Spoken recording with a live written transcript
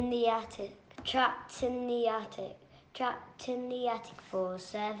the attic, trapped in the attic, trapped in the attic for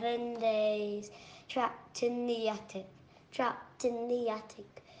 7 days. Trapped in the attic, trapped in the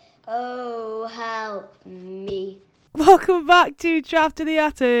attic. Oh, help me. Welcome back to Trapped in the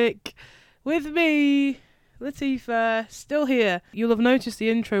Attic with me, Latifah, still here. You'll have noticed the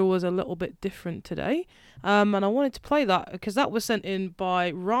intro was a little bit different today, and I wanted to play that because that was sent in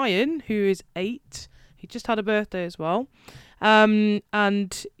by Ryan, who is 8. He just had a birthday as well,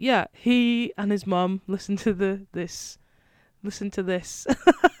 and yeah, he and his mum listen to this.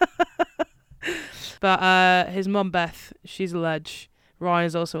 But his mum Beth, she's a ledge.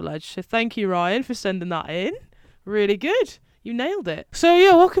 Ryan's also a ledge. So thank you, Ryan, for sending that in. Really good. You nailed it. So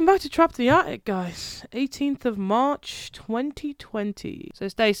yeah, welcome back to Trapped in the Attic, guys. 18th of March, 2020. So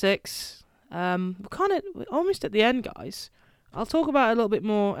it's day 6. We're almost at the end, guys. I'll talk about it a little bit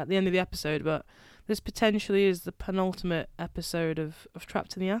more at the end of the episode, but this potentially is the penultimate episode of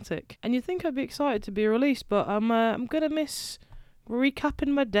Trapped in the Attic. And you'd think I'd be excited to be released, but I'm gonna miss recapping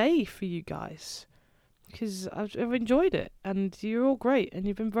my day for you guys, because I've enjoyed it, and you're all great, and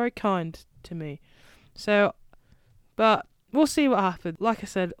you've been very kind to me. So, but we'll see what happens. Like I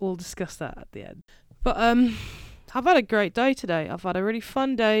said, we'll discuss that at the end. But I've had a great day today. I've had a really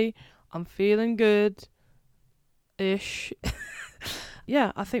fun day. I'm feeling good-ish.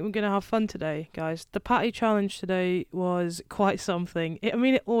 Yeah, I think we're going to have fun today, guys. The patty challenge today was quite something.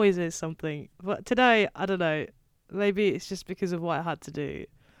 It always is something. But today, I don't know. Maybe it's just because of what I had to do.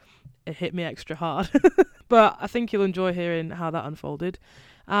 It hit me extra hard. But I think you'll enjoy hearing how that unfolded.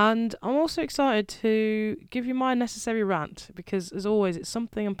 And I'm also excited to give you my necessary rant, because as always, it's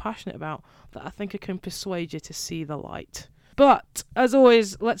something I'm passionate about that I think I can persuade you to see the light. But as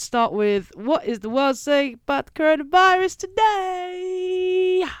always, let's start with what is the world saying about the coronavirus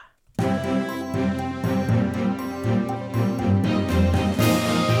today?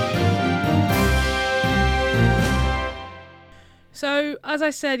 So, as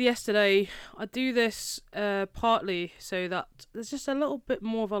I said yesterday, I do this partly so that there's just a little bit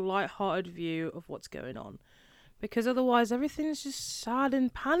more of a light-hearted view of what's going on. Because otherwise, everything's just sad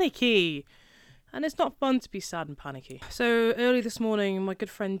and panicky. And it's not fun to be sad and panicky. So, early this morning, my good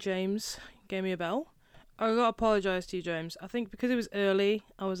friend James gave me a bell. I got to apologise to you, James. I think because it was early,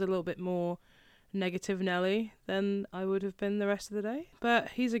 I was a little bit more negative Nelly than I would have been the rest of the day.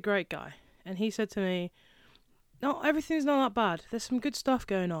 But he's a great guy. And he said to me, no, everything's not that bad. There's some good stuff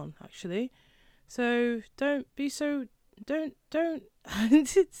going on, actually. So don't be so... Don't...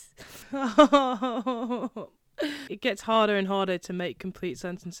 It gets harder and harder to make complete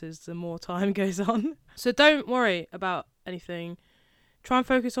sentences the more time goes on. So don't worry about anything. Try and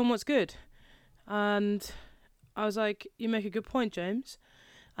focus on what's good. And I was like, you make a good point, James.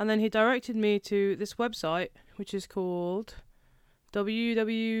 And then he directed me to this website, which is called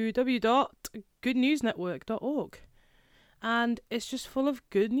www.goodnewsnetwork.org, and it's just full of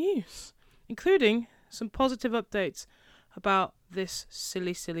good news, including some positive updates about this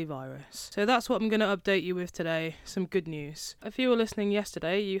silly virus. So that's what I'm going to update you with today, some good news. If you were listening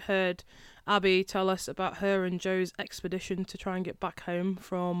yesterday, you heard Abby tell us about her and Joe's expedition to try and get back home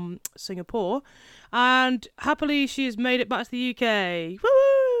from Singapore, and happily she has made it back to the UK.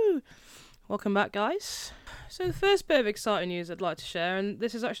 Woo! Welcome back, guys. So the first bit of exciting news I'd like to share, and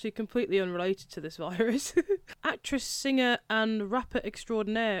this is actually completely unrelated to this virus. Actress, singer and rapper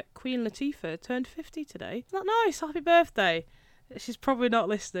extraordinaire Queen Latifah turned 50 today. Isn't that nice? Happy birthday. She's probably not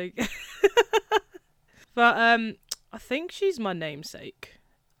listening. But I think she's my namesake.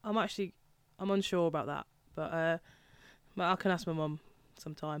 I'm unsure about that. But I can ask my mum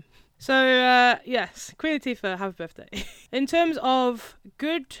sometime. So yes, Queen Latifah, happy birthday. In terms of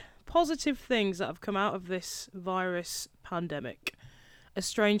good positive things that have come out of this virus pandemic. A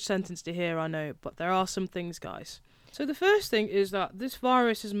strange sentence to hear, I know, but there are some things, guys. So the first thing is that this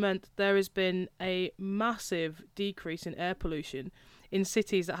virus has meant there has been a massive decrease in air pollution in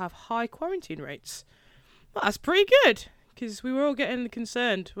cities that have high quarantine rates. Well, that's pretty good, because we were all getting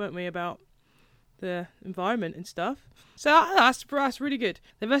concerned, weren't we, about the environment and stuff. So that's really good.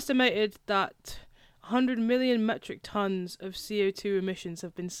 They've estimated that 100 million metric tons of CO2 emissions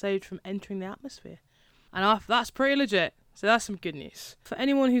have been saved from entering the atmosphere. And that's pretty legit. So that's some good news. For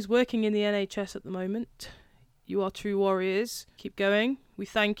anyone who's working in the NHS at the moment, you are true warriors. Keep going. We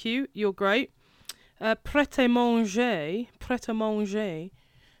thank you. You're great. Prêt-à-manger. Prêt-à-manger.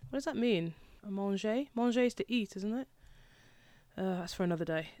 What does that mean? A manger? Manger is to eat, isn't it? That's for another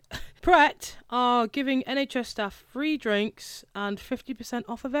day. Pret are giving NHS staff free drinks and 50%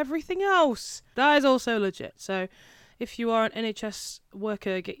 off of everything else. That is also legit. So if you are an NHS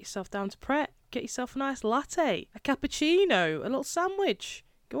worker, get yourself down to Pret. Get yourself a nice latte, a cappuccino, a little sandwich.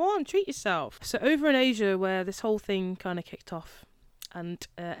 Go on, treat yourself. So over in Asia, where this whole thing kind of kicked off, and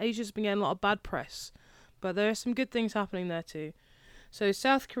Asia's been getting a lot of bad press, but there are some good things happening there too. So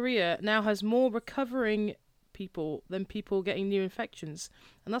South Korea now has more recovering people than people getting new infections,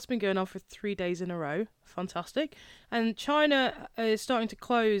 and that's been going on for 3 days in a row. Fantastic. And China is starting to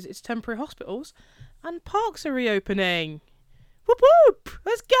close its temporary hospitals, and parks are reopening. Whoop whoop!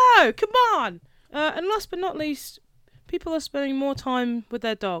 Let's go! Come on! And last but not least, people are spending more time with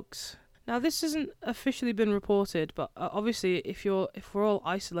their dogs. Now, this hasn't officially been reported, but obviously, if we're all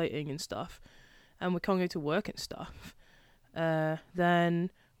isolating and stuff, and we can't go to work and stuff,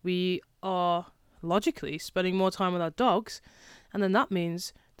 then we are logically spending more time with our dogs, and then that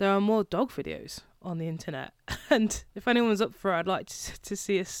means there are more dog videos on the internet. And if anyone's up for it, I'd like to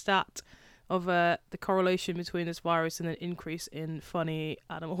see a stat of the correlation between this virus and an increase in funny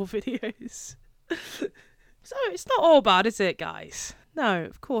animal videos. So it's not all bad, is it, guys? No,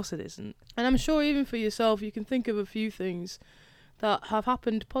 of course it isn't. And I'm sure even for yourself, you can think of a few things that have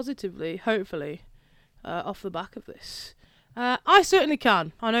happened positively, hopefully, off the back of this. I certainly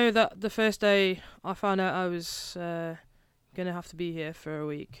can. I know that the first day I found out I was going to have to be here for a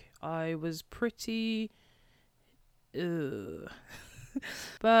week, I was pretty...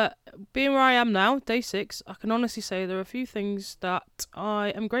 But being where I am now, day 6, I can honestly say there are a few things that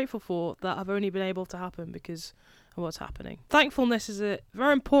I am grateful for that have only been able to happen because of what's happening. Thankfulness is a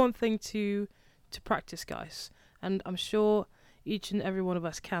very important thing to practice, guys. And I'm sure each and every one of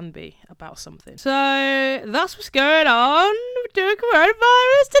us can be about something. So that's what's going on with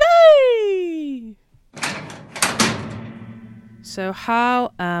coronavirus today. So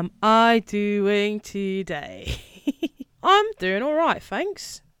how am I doing today? I'm doing alright,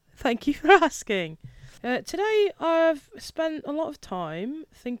 thanks. Thank you for asking. Today I've spent a lot of time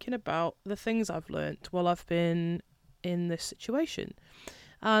thinking about the things I've learnt while I've been in this situation.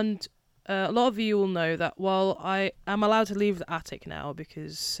 And a lot of you will know that while I am allowed to leave the attic now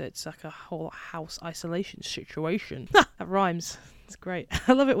because it's like a whole house isolation situation. That rhymes. It's great.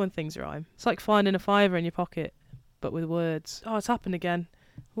 I love it when things rhyme. It's like finding a fiver in your pocket, but with words. Oh, it's happened again.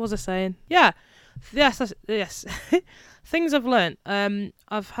 What was I saying? Yeah. Yes. Things I've learnt.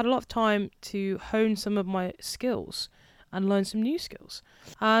 I've had a lot of time to hone some of my skills and learn some new skills.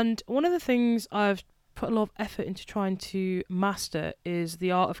 And one of the things I've put a lot of effort into trying to master is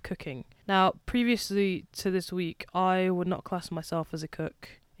the art of cooking. Now, previously to this week, I would not class myself as a cook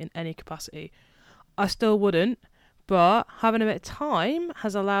in any capacity. I still wouldn't, but having a bit of time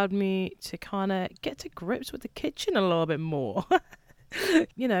has allowed me to kind of get to grips with the kitchen a little bit more.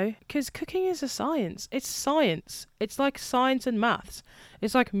 You know, because cooking is a science. It's science. It's like science and maths.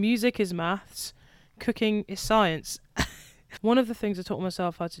 It's like music is maths. Cooking is science. One of the things I taught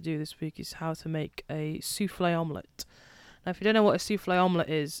myself how to do this week is how to make a souffle omelette. Now, if you don't know what a souffle omelette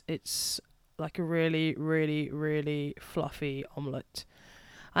is, it's like a really, really, really fluffy omelette.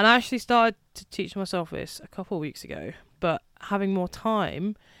 And I actually started to teach myself this a couple of weeks ago, but having more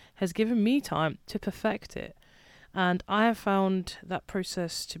time has given me time to perfect it. And I have found that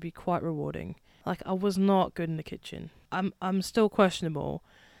process to be quite rewarding. Like, I was not good in the kitchen. I'm still questionable.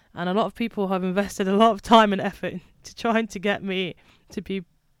 And a lot of people have invested a lot of time and effort to trying to get me to be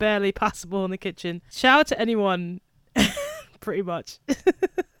barely passable in the kitchen. Shout out to anyone, pretty much,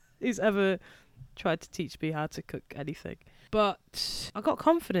 who's ever tried to teach me how to cook anything. But I got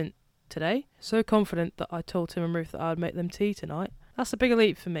confident today. So confident that I told Tim and Ruth that I would make them tea tonight. That's a big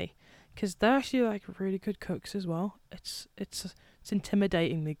leap for me. Because they're actually like really good cooks as well. It's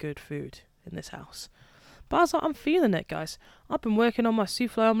intimidatingly good food in this house. But I was like, I'm feeling it, guys. I've been working on my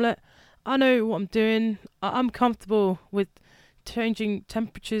souffle omelette. I know what I'm doing. I'm comfortable with changing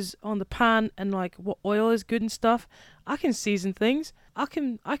temperatures on the pan and like what oil is good and stuff. I can season things. I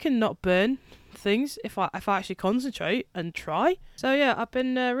can not burn things if I actually concentrate and try. So yeah, I've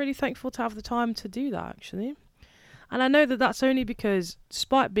been really thankful to have the time to do that actually. And I know that that's only because,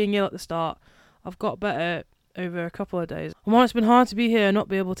 despite being ill at the start, I've got better over a couple of days. And while it's been hard to be here and not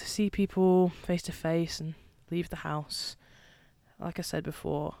be able to see people face to face and leave the house, like I said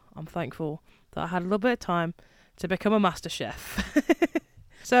before, I'm thankful that I had a little bit of time to become a master chef.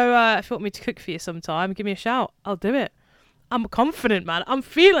 So if you want me to cook for you sometime, give me a shout. I'll do it. I'm confident, man. I'm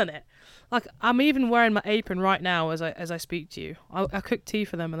feeling it. Like, I'm even wearing my apron right now as I speak to you. I cooked tea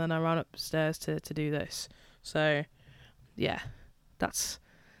for them and then I ran upstairs to do this. So... yeah,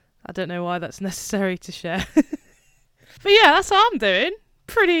 I don't know why that's necessary to share. But yeah, that's what I'm doing.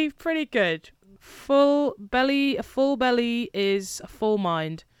 Pretty good. A full belly is a full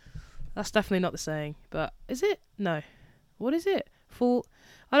mind. That's definitely not the saying, but is it? No. What is it? Full,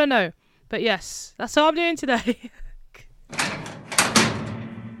 I don't know. But yes, that's what I'm doing today.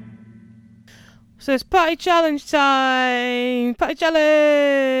 So it's party challenge time! Party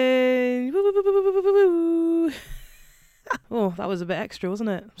challenge! Woo, woo, woo, woo, woo, woo, woo. Oh, that was a bit extra,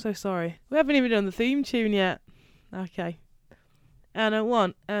 wasn't it? I'm so sorry. We haven't even done the theme tune yet. Okay. And a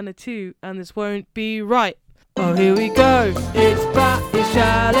 1, and a 2, and this won't be right. Oh, here we go. It's Patty's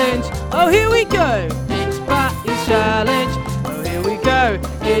challenge. Oh, here we go. It's Patty's challenge. Oh, here we go.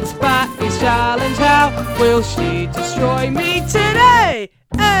 It's Patty's challenge. How will she destroy me today?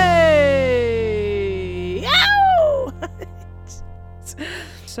 Hey! Ow!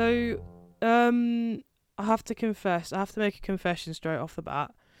 So, I have to confess. I have to make a confession straight off the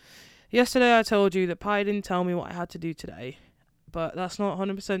bat. Yesterday I told you that Pi didn't tell me what I had to do today. But that's not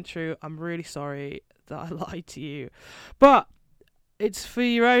 100% true. I'm really sorry that I lied to you. But it's for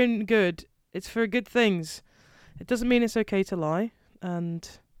your own good. It's for good things. It doesn't mean it's okay to lie. And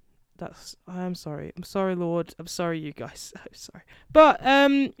I am sorry. I'm sorry, Lord. I'm sorry, you guys. I'm sorry. But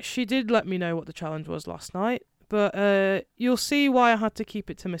she did let me know what the challenge was last night. But you'll see why I had to keep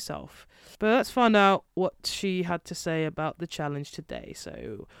it to myself. But let's find out what she had to say about the challenge today.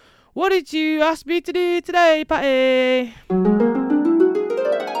 So, what did you ask me to do today, Patty?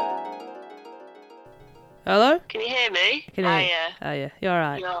 Hello? Can you hear me? Can you hear me? Oh, yeah. You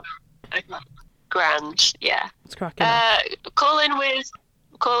alright? Yeah. Okay. Grand, yeah. It's cracking. Calling with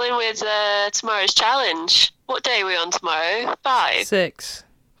tomorrow's challenge. What day are we on tomorrow? 5? 6.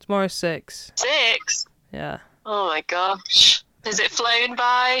 Tomorrow's 6. 6? Yeah. Oh my gosh. Is it flown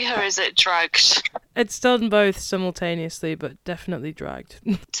by or is it dragged? It's done both simultaneously, but definitely dragged.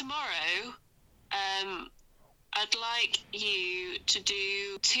 Tomorrow, I'd like you to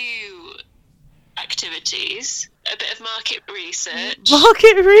do 2 activities. A bit of market research.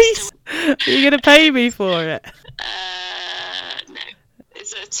 Market research? Are you going to pay me for it? No.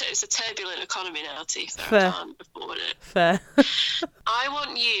 It's a turbulent economy now, Tifa. Fair. I can't afford it. Fair. I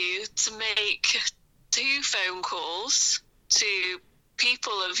want you to make 2 phone calls to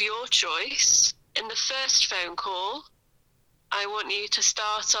people of your choice. In the first phone call, I want you to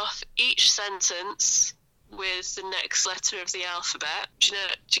start off each sentence with the next letter of the alphabet. Do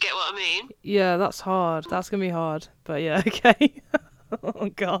you get what I mean? Yeah, that's hard. That's going to be hard. But yeah, okay. Oh,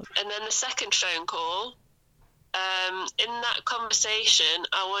 God. And then the second phone call, in that conversation,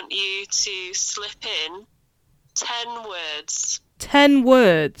 I want you to slip in 10 words. 10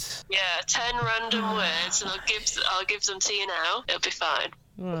 words? Yeah, 10 random words, and I'll give them to you now. It'll be fine.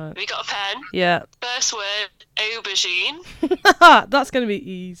 Right. Have you got a pen? Yeah. First word, aubergine. That's going to be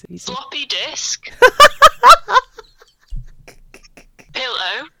easy. Floppy disk.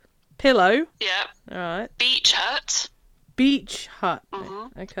 Pillow. Pillow? Yeah. Alright. Beach hut. Beach hut.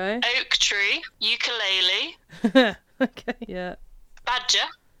 Mm-hmm. Okay. Oak tree. Ukulele. Okay, yeah. Badger.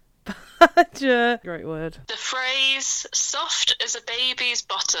 Badger. Great word. The phrase, soft as a baby's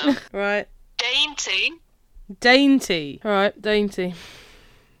bottom. Right. Dainty. Dainty. Alright, dainty.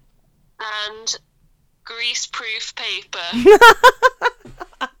 And grease-proof paper.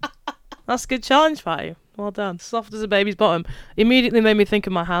 That's a good challenge, Patty. Well done. Soft as a baby's bottom. Immediately made me think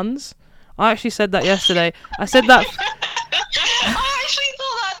of my hands. I actually said that yesterday. I said that... I actually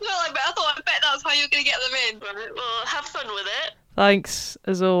thought that as well. I bet that's how you're going to get them in. Well, have fun with it. Thanks,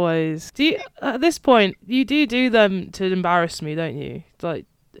 as always. Do you, at this point, you do them to embarrass me, don't you? Like...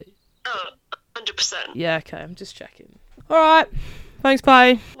 Oh, 100%. Yeah, okay. I'm just checking. Alright. Thanks,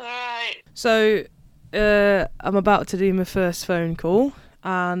 Patty. Alright. So, I'm about to do my first phone call,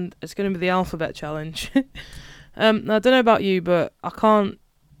 and it's going to be the alphabet challenge. Now, I don't know about you, but I can't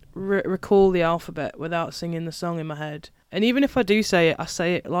recall the alphabet without singing the song in my head. And even if I do say it, I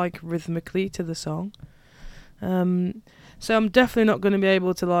say it like rhythmically to the song. So I'm definitely not going to be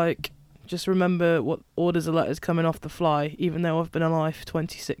able to like just remember what orders of letters coming off the fly, even though I've been alive for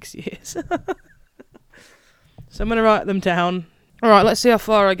 26 years. So I'm going to write them down. Alright, let's see how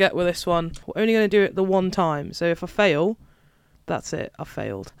far I get with this one. We're only going to do it the one time, so if I fail, that's it, I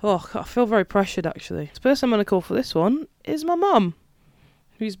failed. Oh, I feel very pressured actually. The person I'm going to call for this one is my mum,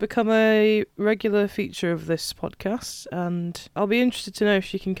 who's become a regular feature of this podcast, and I'll be interested to know if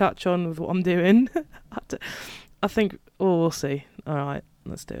she can catch on with what I'm doing. I think, we'll see. Alright,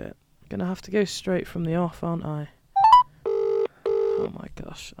 let's do it. Gonna have to go straight from the off, aren't I? Oh my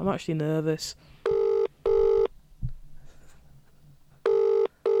gosh, I'm actually nervous.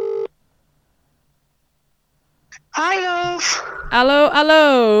 Hi, love. Hello,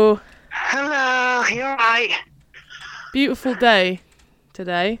 hello. Hello, you alright? Beautiful day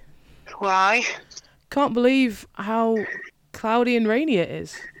today. Why? Can't believe how cloudy and rainy it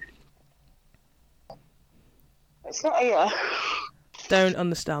is. It's not here. Don't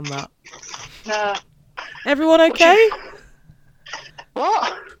understand that. No. Everyone okay?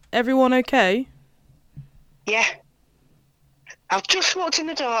 What? Everyone okay? Yeah. I've just walked in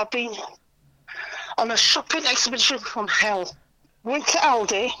the door. I've been on a shopping expedition from hell. Went to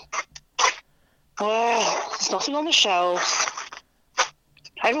Aldi. Oh, there's nothing on the shelves.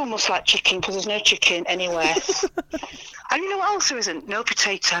 Everyone must like chicken because there's no chicken anywhere. And you know what else there isn't? No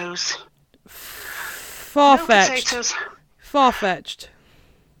potatoes. Far-fetched. No potatoes. Far-fetched.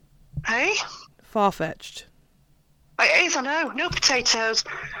 Hey? Far-fetched. It is, I know. No potatoes.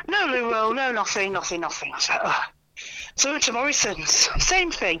 No loo roll. No nothing. I was like, ugh. So we went to Morrison's.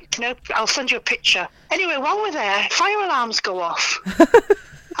 Same thing. No, I'll send you a picture. Anyway, while we're there, fire alarms go off.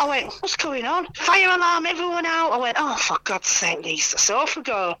 I went, what's going on? Fire alarm, everyone out. I went, oh, for God's sake, Lisa. So off we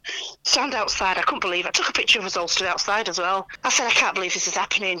go. Stand outside. I couldn't believe it. I took a picture of us all stood outside as well. I said, I can't believe this is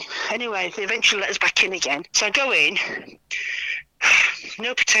happening. Anyway, they eventually let us back in again. So I go in.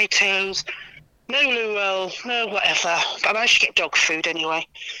 No potatoes. No loo roll. No whatever. But I managed to get dog food anyway.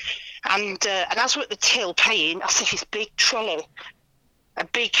 And as we're at the till paying, I see this big trolley. A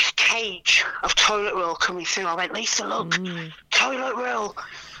big cage of toilet roll coming through. I went, Lisa, look, toilet roll.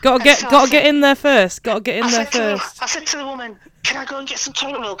 Gotta get in there first. Gotta get in there first. I said to the woman, can I go and get some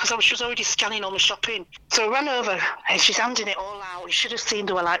toilet roll? Because she was already scanning all my shopping. So I ran over and she's handing it all out. You should have seen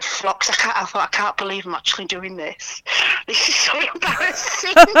they were like flocks. I thought, I can't believe I'm actually doing this. This is so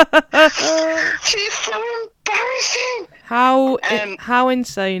embarrassing. She's so embarrassing. How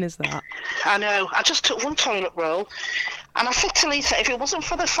insane is that? I know. I just took one toilet roll. And I said to Lisa, if it wasn't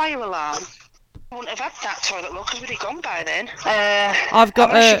for the fire alarm, I wouldn't have had that toilet roll because we'd have gone by then. I've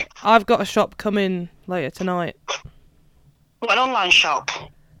got a shop coming later tonight. What, an online shop?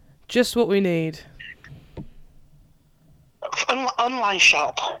 Just what we need. Online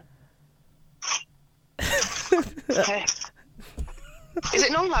shop. Okay. Is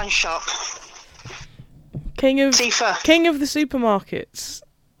it an online shop? King of Tifa. King of the supermarkets.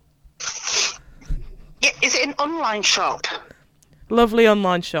 Yeah, is it an online shop? Lovely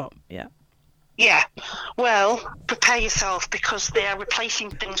online shop, yeah. Yeah. Well, prepare yourself because they are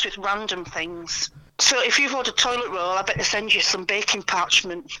replacing things with random things. So if you've ordered toilet roll, I bet they send you some baking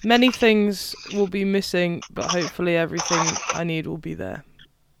parchment. Many things will be missing, but hopefully everything I need will be there.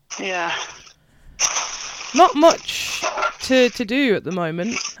 Yeah. Not much to do at the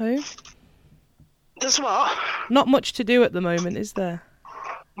moment, hey? There's what? Not much to do at the moment, is there?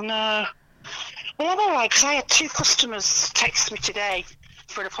 No. Well, I'm alright because I had 2 customers text me today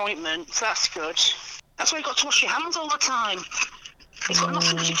for an appointment, so that's good. That's why you've got to wash your hands all the time. It's got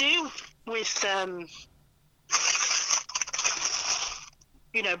nothing to do with,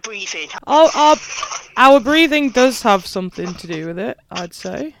 breathing. Oh, our breathing does have something to do with it, I'd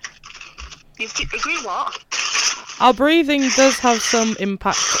say. You agree what? Our breathing does have some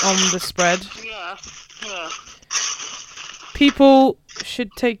impact on the spread. Yeah. People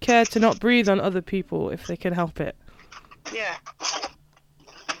should take care to not breathe on other people if they can help it. Yeah.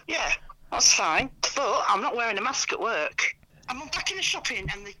 Yeah, that's fine. But I'm not wearing a mask at work. I'm back in the shopping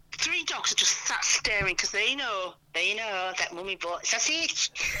and the 3 dogs are just sat staring because they know that mummy bought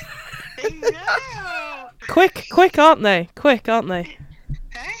sausage. They know. Quick, aren't they? Hey?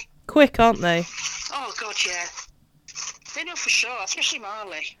 Quick, aren't they? Oh, God, yeah. They know for sure, especially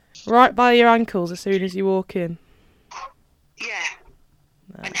Marley. Right by your ankles as soon as you walk in. Yeah.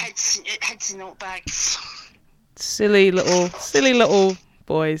 No. And heads in old bags. Silly little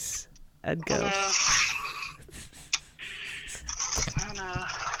boys and girls. I know.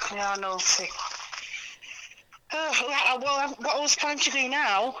 Yeah, I know. Well, what I was planning to do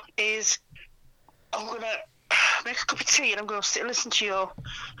now is I'm going to make a cup of tea and I'm going to sit and listen to your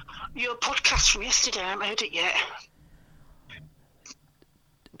podcast from yesterday. I haven't heard it yet.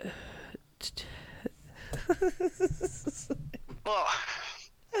 What?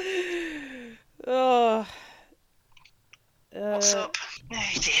 Oh. What's up?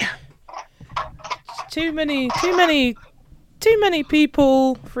 Oh dear. Too many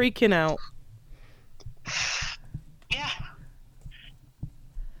people freaking out. Yeah.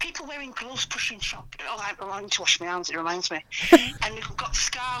 People wearing gloves pushing shop. Oh, I need to wash my hands, it reminds me. And they've got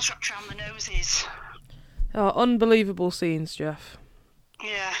scarves wrapped around their noses. Oh, unbelievable scenes, Jeff.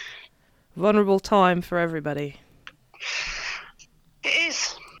 Yeah. Vulnerable time for everybody. It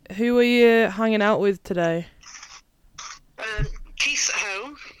is. Who are you hanging out with today? Keith's at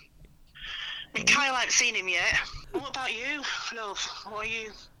home. And Kyle, I haven't seen him yet. What about you, love? What are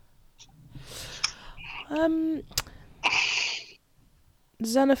you?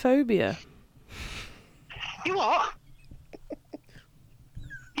 Xenophobia. You what?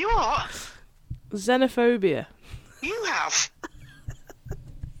 You what? Xenophobia. You have?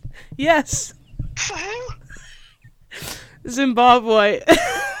 Yes. For who? Zimbabwe.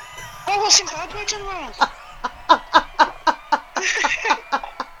 Oh, what's Zimbabwe done wrong?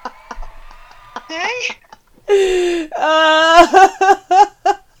 Hey?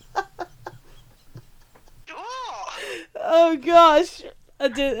 What? Oh gosh, I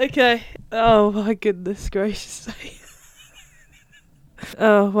did. Okay. Oh my goodness gracious.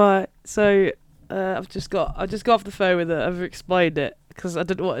 Oh right. So I just got off the phone with her. I've explained it because I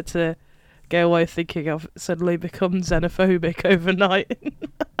didn't want it to go away thinking I've suddenly become xenophobic overnight.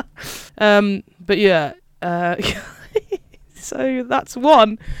 But yeah. So that's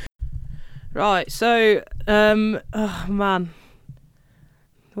one. Right. So oh man.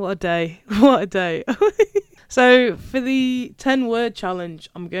 What a day. What a day. So, for the 10-word challenge,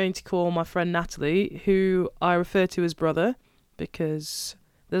 I'm going to call my friend Natalie, who I refer to as brother, because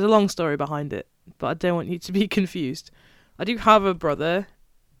there's a long story behind it, but I don't want you to be confused. I do have a brother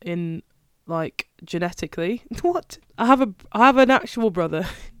in, like, genetically. What? I have an actual brother.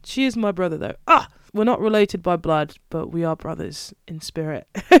 She is my brother, though. We're not related by blood, but we are brothers in spirit.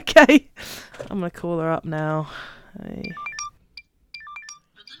 Okay? I'm going to call her up now. Hey.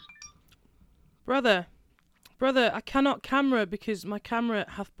 Brother, I cannot camera because my camera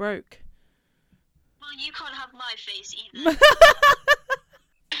hath broke. Well, you can't have my face either.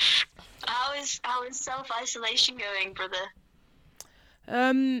 How is self-isolation going, brother?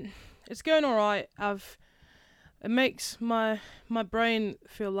 It's going alright. It makes my brain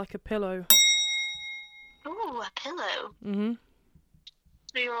feel like a pillow. Ooh, a pillow. Mhm.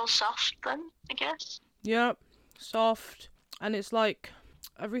 So you're all soft then, I guess? Yep. Soft. And it's like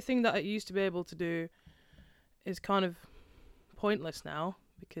everything that I used to be able to do is kind of pointless now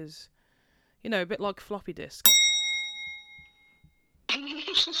because, you know, a bit like floppy disks.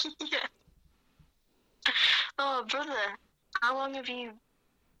 Yeah. Oh, brother, how long have you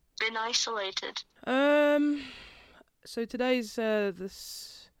been isolated? So today's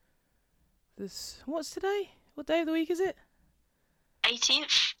this what's today? What day of the week is it?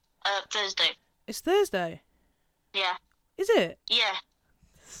 18th? Thursday. It's Thursday. Yeah. Is it? Yeah.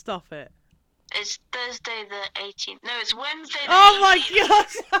 Stop it. It's Thursday the 18th. No, it's Wednesday the 18th. Oh my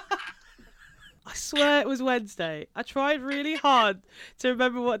gosh! I swear it was Wednesday. I tried really hard to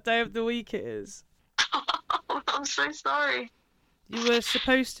remember what day of the week it is. Oh, I'm so sorry. You were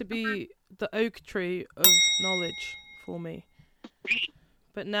supposed to be the oak tree of knowledge for me.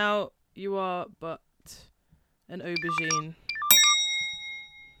 But now you are but an aubergine.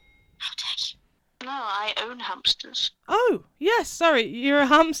 How dare you? No, I own hamsters. Oh, yes, sorry, you're a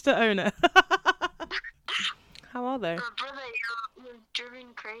hamster owner. How are they? Brother, you're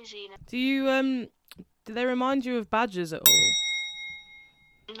driven crazy. Do they remind you of badgers at all?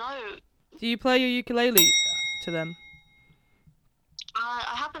 No, Do you play your ukulele to them?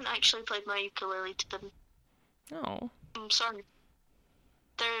 I haven't actually played my ukulele to them. Oh. I'm sorry.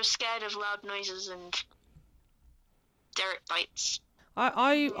 They're scared of loud noises and dirt bites.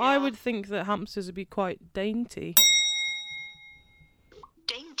 I Yeah. would think that hamsters would be quite dainty.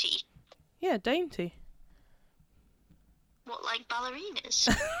 Dainty? Yeah, dainty. What, like ballerinas?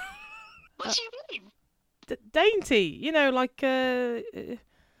 What do you mean? Dainty, you know, like Like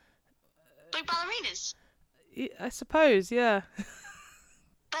ballerinas? I suppose, yeah.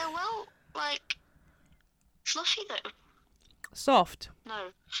 They're well, like, fluffy though. Soft,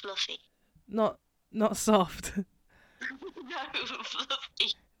 No, fluffy. not soft. No,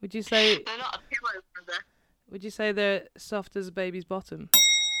 fluffy. Would you say They're not a pillow, brother. Would you say they're soft as a baby's bottom?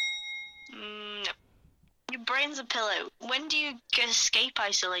 No. Your brain's a pillow. When do you get escape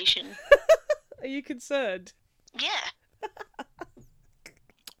isolation? Are you concerned? Yeah.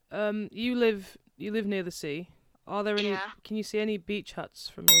 You live near the sea. Are there any? Yeah. Can you see any beach huts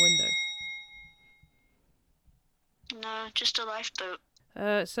from your window? No, just a lifeboat.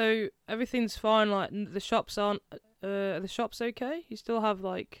 So everything's fine. Like the shops aren't. Are the shops okay? You still have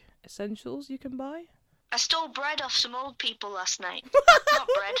like essentials you can buy? I stole bread off some old people last night. Not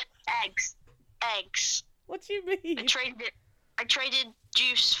bread, eggs. Eggs. What do you mean? I traded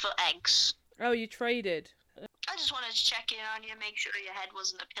juice for eggs. Oh, you traded. I just wanted to check in on you, make sure your head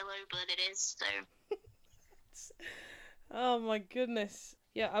wasn't a pillow, but it is, so. Oh my goodness.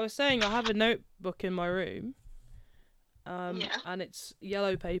 Yeah, I was saying I have a notebook in my room. Yeah. And it's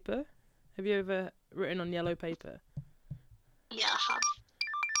yellow paper. Have you ever written on yellow paper? Yeah, I have.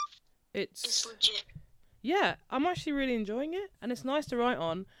 It's legit. Yeah, I'm actually really enjoying it, and it's nice to write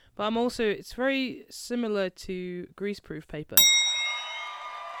on, but it's very similar to greaseproof paper.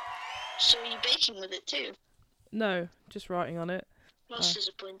 So are you baking with it too? No, just writing on it. That's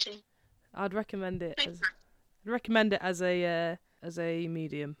disappointing. I'd recommend it as a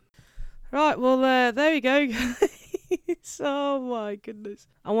medium. Right, well, there we go. Oh my goodness.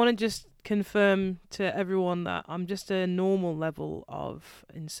 I want to just confirm to everyone that I'm just a normal level of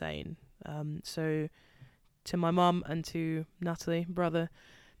insane. So to my mum and to Natalie, brother,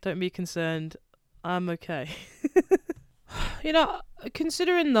 don't be concerned. I'm okay.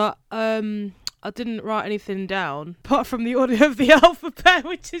 Considering that I didn't write anything down apart from the order of the alphabet,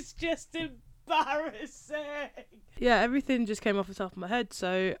 which is just embarrassing. Yeah, everything just came off the top of my head,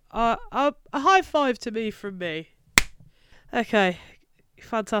 so a high five to me from me. Okay,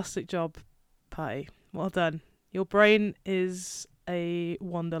 fantastic job, Patty. Well done. Your brain is a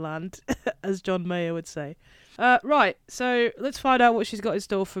wonderland, as John Mayer would say. Right, so let's find out what she's got in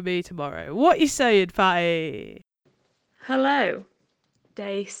store for me tomorrow. What are you saying, Patty? Hello,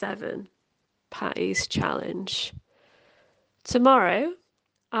 day 7, Patty's challenge. Tomorrow,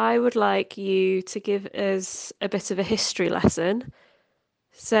 I would like you to give us a bit of a history lesson.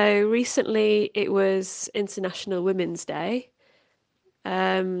 So recently it was International Women's Day,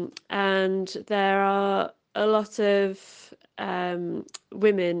 and there are a lot of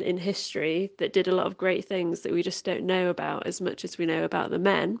women in history that did a lot of great things that we just don't know about as much as we know about the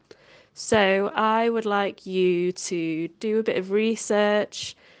men. So I would like you to do a bit of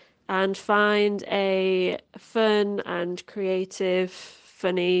research and find a fun and creative,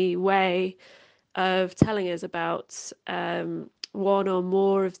 funny way of telling us about one or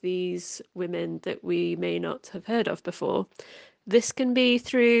more of these women that we may not have heard of before. This can be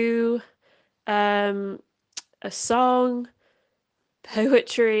through a song,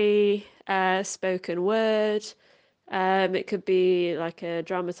 poetry, spoken word. It could be like a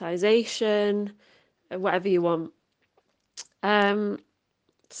dramatization, whatever you want.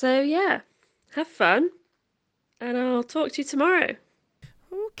 So yeah, have fun, and I'll talk to you tomorrow.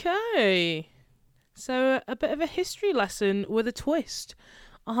 Okay. So a bit of a history lesson with a twist.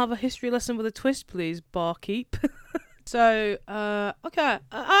 I'll have a history lesson with a twist, please, barkeep. So, okay.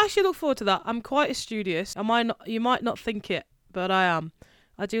 I actually look forward to that. I'm quite studious. You might not think it, but I am.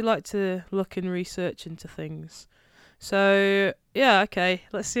 I do like to look and research into things. So, yeah, okay.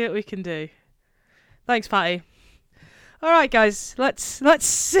 Let's see what we can do. Thanks, Patty. All right, guys. Let's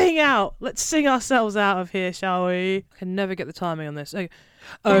sing out. Let's sing ourselves out of here, shall we? I can never get the timing on this. Okay.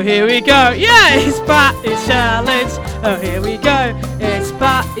 Oh, here we go. Yeah, it's Patty's challenge. Oh, here we go. It's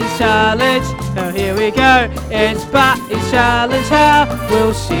Patty's challenge. Oh, here we go. It's Patty's challenge. How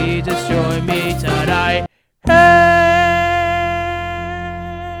will she destroy me today? Hey!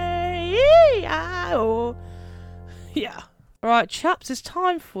 Ow. Yeah. All right, chaps, it's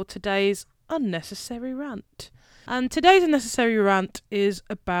time for today's unnecessary rant. And today's unnecessary rant is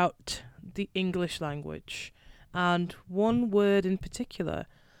about the English language. And one word in particular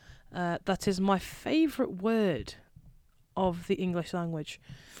that is my favourite word of the English language.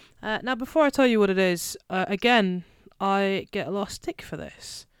 Now, before I tell you what it is, again, I get a lot of stick for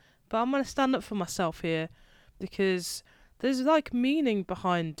this. But I'm going to stand up for myself here because there's like meaning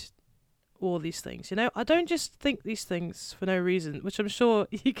behind all these things. You know, I don't just think these things for no reason, which I'm sure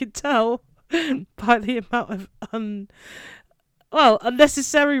you can tell by the amount of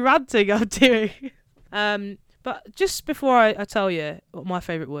unnecessary ranting I'm doing. But just before I tell you what my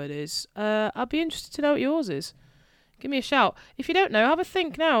favourite word is, I'd be interested to know what yours is. Give me a shout. If you don't know, have a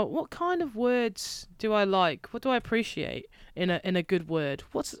think now. What kind of words do I like? What do I appreciate in a good word?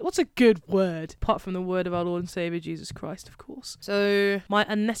 What's a good word? Apart from the word of our Lord and Saviour Jesus Christ, of course. So my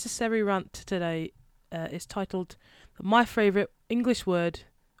unnecessary rant today is titled "My Favourite English Word,"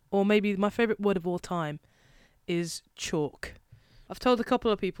 or maybe my favourite word of all time, is chalk. I've told a couple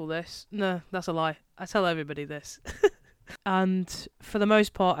of people this. No, that's a lie. I tell everybody this. And for the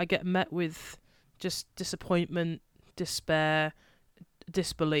most part, I get met with just disappointment, despair,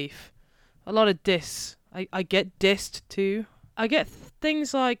 disbelief. A lot of I get dissed too. I get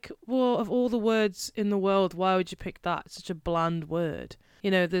things like, well, of all the words in the world, why would you pick that? It's such a bland word.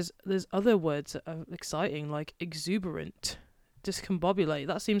 You know, there's other words that are exciting, like exuberant, discombobulate.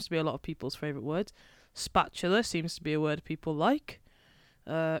 That seems to be a lot of people's favourite words. Spatula seems to be a word people like.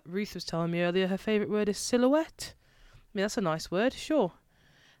 Ruth was telling me earlier her favourite word is silhouette. I mean, that's a nice word, sure.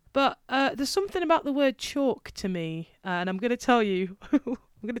 But there's something about the word chalk to me, and I'm going to tell you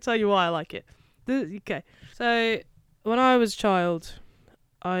why I like it. Okay. So, when I was a child,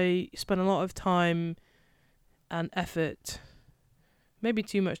 I spent a lot of time and effort, maybe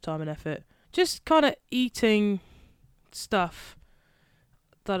too much time and effort, just kind of eating stuff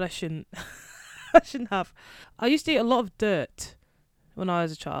that I shouldn't have. I used to eat a lot of dirt when I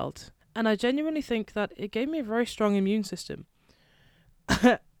was a child, and I genuinely think that it gave me a very strong immune system.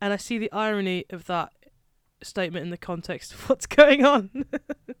 And I see the irony of that statement in the context of what's going on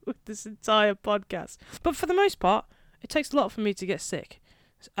with this entire podcast. But for the most part, It takes a lot for me to get sick.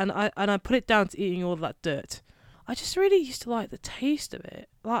 And I put it down to eating all that dirt. I just really used to like the taste of it.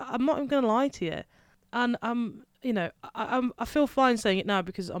 Like, I'm not even going to lie to you. And I feel fine saying it now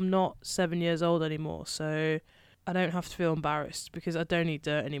because I'm not 7 years old anymore. So I don't have to feel embarrassed because I don't eat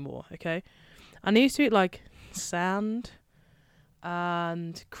dirt anymore, okay? And I used to eat like sand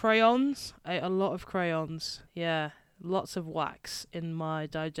and crayons. I ate a lot of crayons. Yeah, lots of wax in my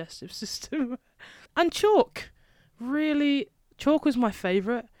digestive system. And chalk. Really, chalk was my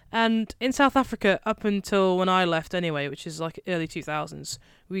favourite. And in South Africa, up until when I left anyway, which is like early 2000s,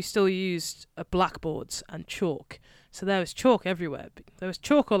 we still used blackboards and chalk. So there was chalk everywhere. There was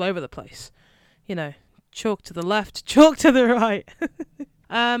chalk all over the place. You know, chalk to the left, chalk to the right.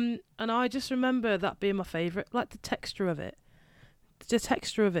 And I just remember that being my favourite, like the texture of it. The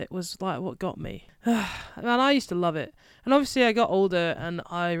texture of it was like what got me. And I used to love it. And obviously I got older and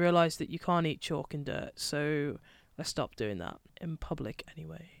I realised that you can't eat chalk and dirt. So I stopped doing that in public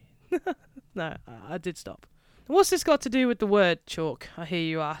anyway. No, I did stop. What's this got to do with the word chalk, I hear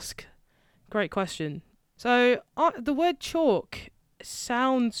you ask? Great question. So the word chalk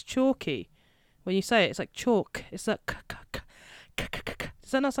sounds chalky. When you say it, it's like chalk. It's like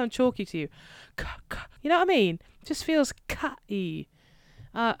does that not sound chalky to you? You know what I mean? It just feels cat-y.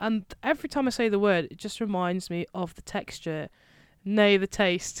 And every time I say the word, it just reminds me of the texture, nay, the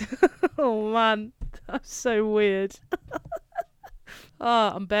taste. Oh man, that's so weird.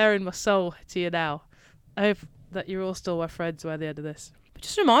 I'm bearing my soul to you now. I hope that you're all still my friends by the end of this. It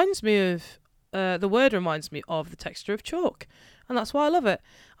just reminds me of, the word reminds me of the texture of chalk. And that's why I love it.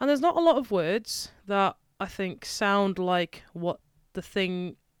 And there's not a lot of words that I think sound like what the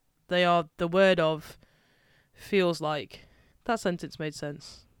thing they are the word of feels like. That sentence made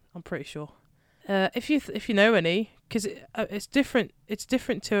sense. I'm pretty sure. If you know any, because it's different. It's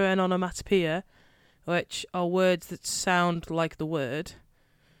different to an onomatopoeia, which are words that sound like the word.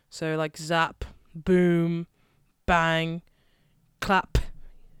 So like zap, boom, bang, clap,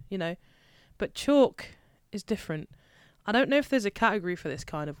 you know. But chalk is different. I don't know if there's a category for this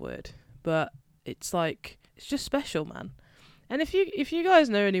kind of word, but it's like, it's just special, man. And if you guys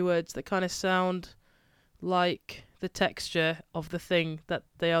know any words that kind of sound like the texture of the thing that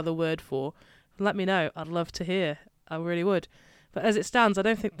they are the word for, let me know. I'd love to hear. I really would. But as it stands, I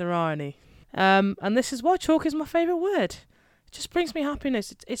don't think there are any. And this is why chalk is my favourite word. It just brings me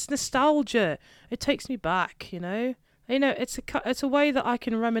happiness. It's nostalgia. It takes me back, you know. You know, it's a way that I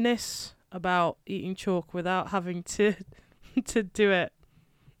can reminisce about eating chalk without having to do it,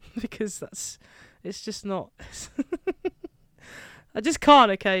 because it's just not. I just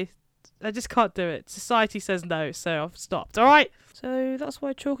can't. Okay, I just can't do it. Society says no, so I've stopped. All right. So that's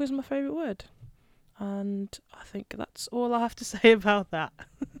why chalk is my favourite word, and I think that's all I have to say about that.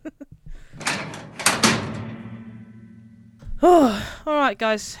 Oh, all right,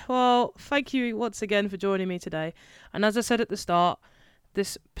 guys. Well, thank you once again for joining me today. And as I said at the start,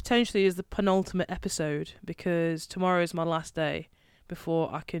 this potentially is the penultimate episode because tomorrow is my last day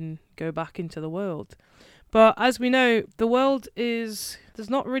before I can go back into the world. But as we know, the world there's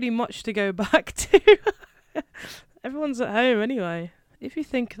not really much to go back to. Everyone's at home anyway. If you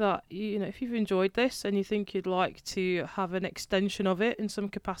think that, if you've enjoyed this and you think you'd like to have an extension of it in some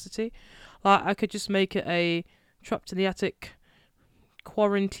capacity, like I could just make it a Trapped in the Attic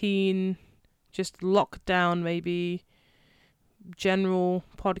quarantine, just lockdown, maybe general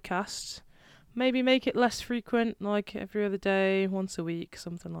podcast. Maybe make it less frequent, like every other day, once a week,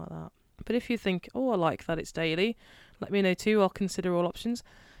 something like that. But if you think, I like that it's daily, let me know too. I'll consider all options.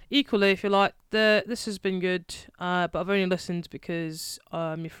 Equally, if you're like, this has been good, but I've only listened because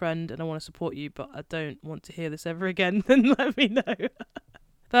I'm your friend and I want to support you, but I don't want to hear this ever again, then let me know.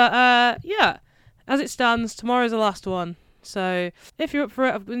 But yeah, as it stands, tomorrow's the last one. So if you're up for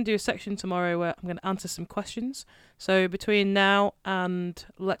it, I'm going to do a section tomorrow where I'm going to answer some questions. So between now and,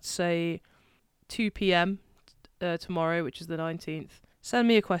 let's say, 2 p.m. Tomorrow, which is the 19th, send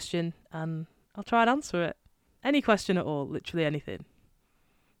me a question and I'll try and answer it. Any question at all, literally anything.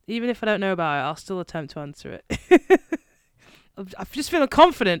 Even if I don't know about it, I'll still attempt to answer it. I'm just feeling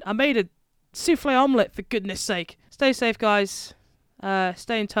confident. I made a souffle omelette, for goodness sake. Stay safe, guys.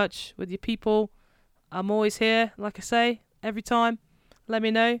 Stay in touch with your people. I'm always here, like I say, every time. Let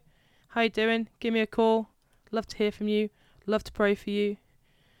me know how you doing. Give me a call. Love to hear from you. Love to pray for you.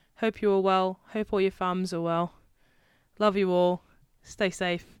 Hope you're all well. Hope all your fams are well. Love you all. Stay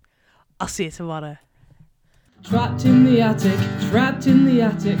safe. I'll see you tomorrow. Trapped in the attic, trapped in the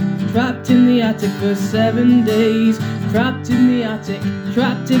attic, trapped in the attic for 7 days. Trapped in the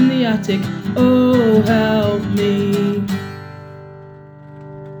attic, oh help me.